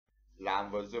L-am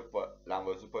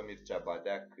văzut pe Mircea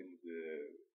Badea când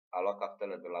a luat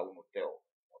capitolă de la unul Teo,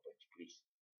 motociclist.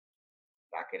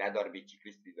 Dacă era doar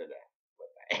biciclist, îi dădea.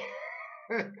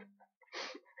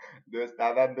 De ăsta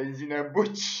aveam benzină în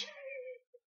buci.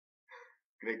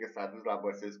 Cred că s-a dus la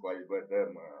Băsescu, a zis, bă,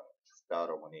 dăm Steaua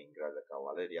României în grad de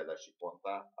cavalerie, dar și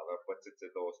Ponta avea pățețe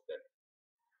 2 stele.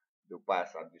 După aia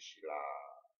s-a dus și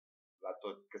la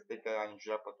tot, că stai că a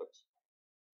înjurat pe toți.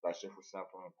 La șeful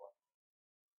senatorului în Ponta.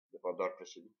 După doar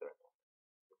președintele Ponta.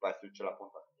 După aia se duce la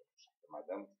Ponta. Să mai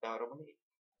dăm Steaua României.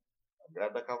 În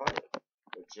grad de cavalerie.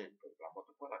 De ce? Păi la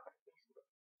modul pe ăla care te înjură.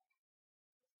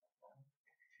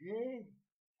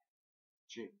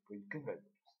 Ce? Păi când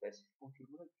vezi? Stai să spun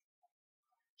filmul.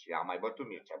 Și am mai bătut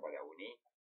Mircea Badea unii.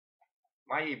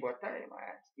 Mai iei bătaie, mai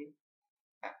aia, știi?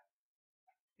 Da.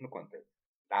 Nu contează.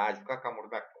 Dar a jucat ca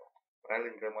murdac. Prea îl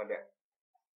îngrămădea.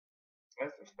 În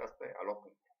sfârșit, asta e, a luat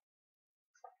punct.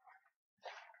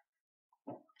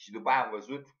 Și după aia am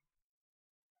văzut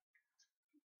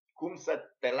cum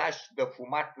să te lași de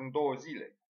fumat în 2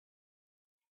 zile.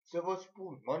 Să vă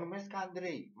spun, mă numesc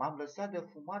Andrei, m-am lăsat de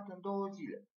fumat în 2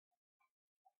 zile.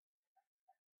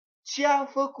 Ce am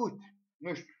făcut?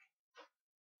 Nu știu.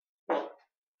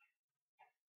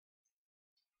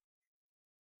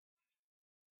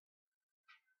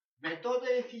 Metodă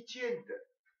eficientă.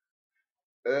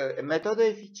 Metodă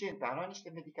eficientă. Am luat niște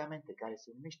medicamente care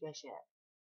se numește așa.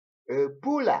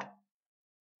 Pula.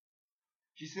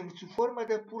 Și sunt sub formă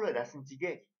de pulă, dar sunt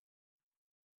țigări.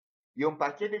 E un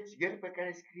pachet de țigări pe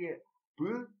care scrie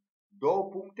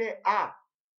P2.A.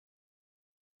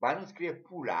 Ba nu scrie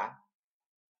pula,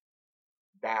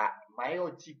 dar mai e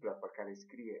o țiplă pe care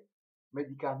scrie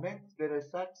medicament de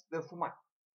lăsați de fumat.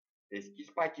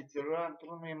 Deschizi pachetelul ăla,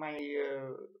 într-unul e mai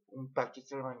un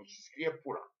pachetel mai mic și scrie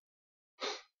pula.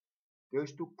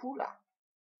 Deci tu pula.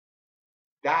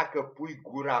 Dacă pui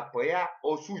gura pe ea,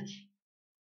 o sugi.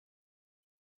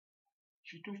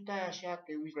 Și tu stai așa,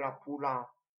 te uiți la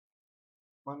pula.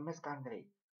 Mă numesc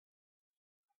Andrei.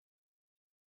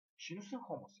 Și nu sunt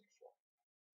homosexual.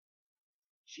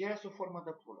 Și era sub formă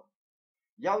de pulă.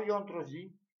 Iau eu într-o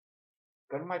zi,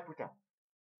 că nu mai puteam.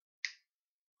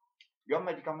 Iau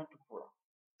medicamentul pula.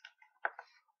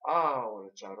 Aoleu,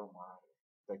 ce aromă are.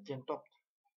 De chentopt.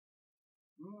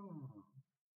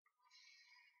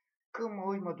 Când mă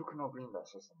uit, mă duc în oglindă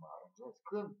așa să mă aranjez.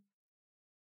 Când?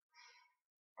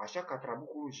 Așa ca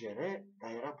trabucul lui Jere, dar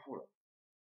era pulă.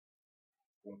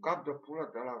 Un cap de pulă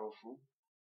de la roșu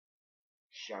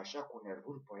și așa cu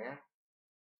nervuri pe ea.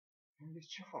 Îmi zic,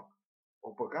 ce fac?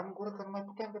 O băgam în gură că nu mai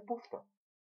puteam de poftă.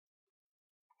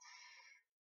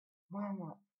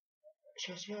 Mamă,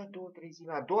 și așa 2-3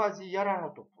 zile. A doua zi iar am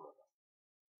luat o pulă.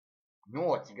 Nu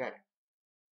o țigară.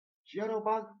 Și iar o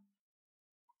bag.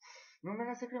 Nu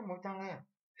mi-era să cred, mă uitam la ea.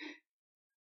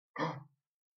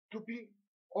 To be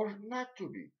or not to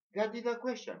be? That is the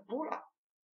question. Pula.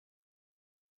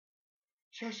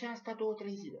 Și așa am stat 2-3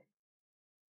 zile.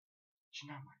 Și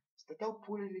n-am mai. Stăteau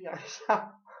pulele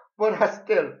așa, pe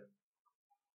rastel.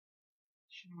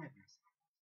 Și nu mai vreau să fac.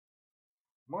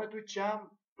 Mă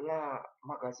duceam la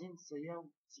magazin să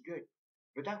iau țigări.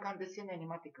 Vedeam ca în desene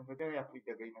animate când vedeau ea pui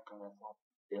de găină când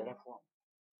era foame.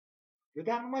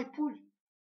 Vedeam numai puli.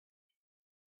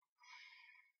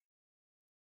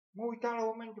 Mă uitam la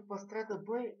oameni după stradă,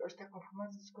 băi, ăștia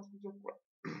confumați zic că suge pula.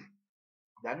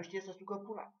 Dar nu știe să sucă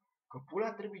pula. Că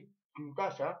pula trebuie ținută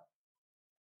așa.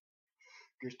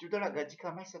 Că știu de la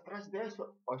gagica mea să tragi de aia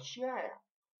și aia.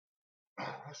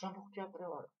 Așa am făcut eu a 3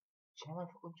 oară. Și n-am mai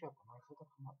făcut niciodată, m-am făcut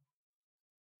fumat.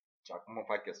 Și acum îmi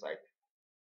fac eu site.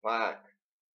 Fac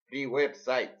free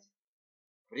website,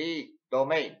 free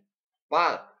domain,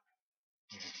 fac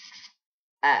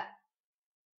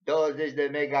 20 de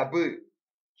megab.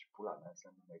 Și pula mea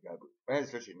înseamnă megab. În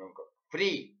sfârșit, nu încă.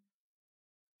 Free.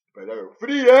 Păi dau eu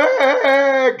free,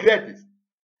 gratis.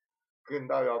 Când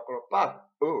dau eu acolo,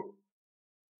 pac,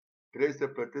 trebuie să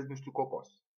plătesc nu știu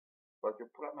cocos. Poate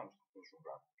pula mea nu știu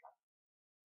blan.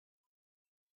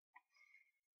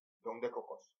 De unde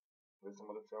cocos? Trebuie să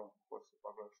mă duc să iau un cocos, să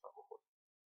fac la ăsta cocos.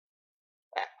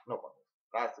 Nu contează.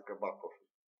 Lasă că bag pe free.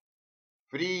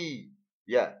 Free!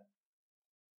 Ia!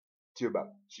 Ce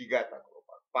bag? Și gata acolo.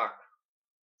 Pac!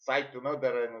 Site-ul meu de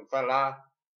renunțat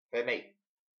la femei.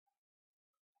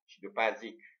 Și după aia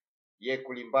zic, e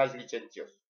cu limbaj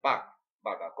licențios. Pac!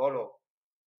 Bag acolo.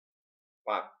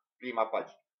 Pac! Prima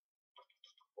pagină.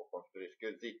 O construiesc.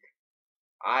 Eu zic,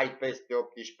 ai peste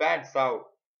 18 ani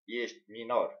sau ești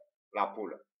minor la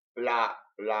pulă?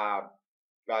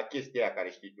 La chestia aia care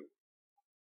știi tu.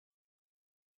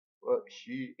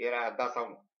 Și era da sau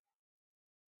nu.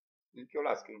 Zic, eu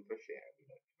las că intră și aia.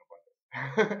 Nu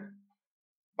contează.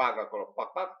 bag acolo,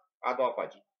 pac, pac, a doua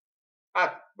pagină.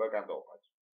 Atât, băgam două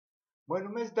pagini. Mă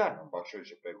numesc Dan, îmi bag și eu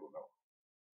JPG-ul meu.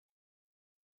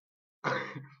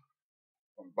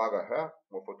 Îmi bag așa,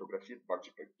 mă fotografie, bag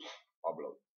JPG,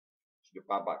 upload. Și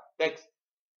după aia bag text.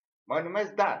 Mă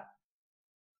numesc Dan.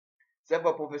 Să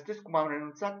vă povestesc cum am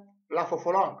renunțat la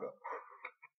fofolancă,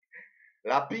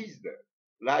 la pizdă,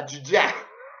 la gigea.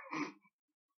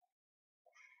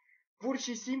 Pur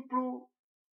și simplu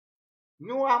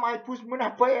nu am mai pus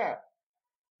mâna pe ea.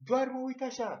 Doar mă uit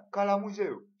așa, ca la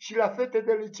muzeu. Și la fete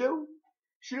de liceu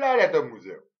și la alea de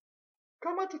muzeu.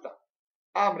 Cam atâta.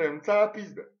 Am renunțat la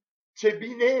pizdă. Ce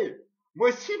bine e! Mă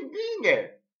simt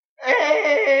bine!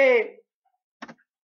 Eee!